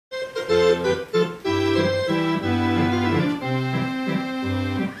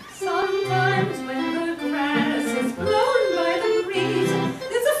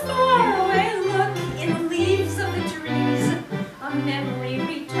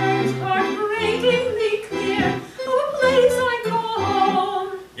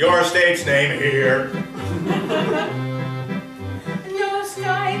Your state's name here. No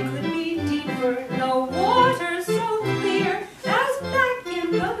sky could be deeper, no water so clear as back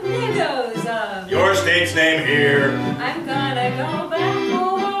in the meadows of Your state's name here. I'm gonna go back,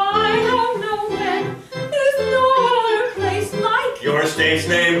 although I don't know when. There's no other place like Your state's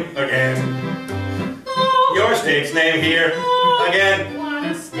name again. oh, Your state's name here oh, again. What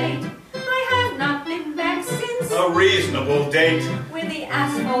a state! I have not been back since. A reasonable date. When the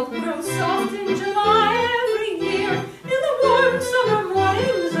asphalt grows soft in July every year, in the warm summer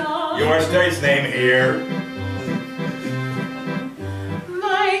mornings of Your state's name here.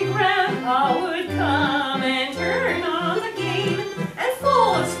 my grandpa would come and turn on the game and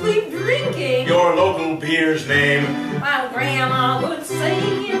fall asleep drinking, Your local beer's name. while Grandma would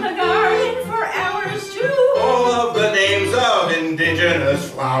sing in the garden for hours too. All of the names of indigenous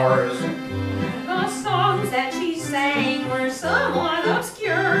flowers. The songs that she sang were somewhat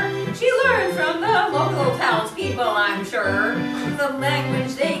obscure. She learned from the local townspeople, I'm sure. The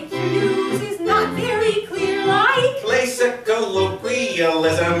language they use is not very clear, like Classic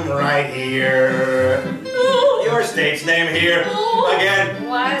colloquialism right here. oh, Your state's name here oh, again.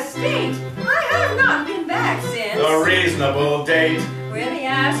 What a state! I have not been back since. A reasonable date. Where the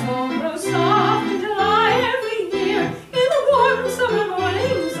asphalt grows soft in July every year, in the warm summer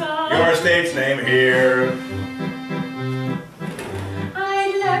mornings of Your state's name here.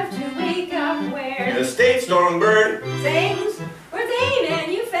 I'd love to wake up where The state songbird. things where they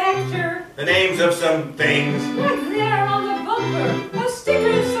manufacture, The names of some things. like there on the bumper, a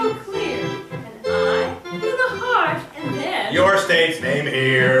sticker so clear, and I with a heart, and then Your state's name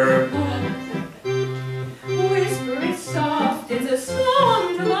here. whisper it soft as a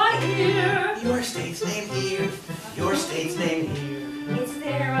song to my ear. Your state's name here. Your state's name here. It's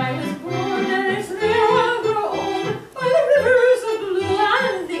there I was born, and it's there I'll grow old, by the rivers of blue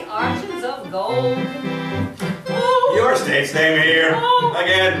and the arches of gold. Oh, Your state's name here oh,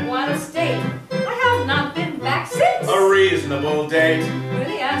 again. What a state! I have not been back since. A reasonable date. Where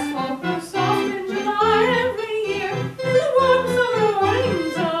the asphalt grows soft in July every year, in the warm summer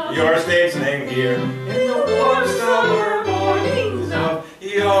mornings of Your state's name here. in the warm summer mornings of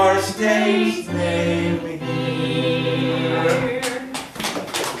Your state's name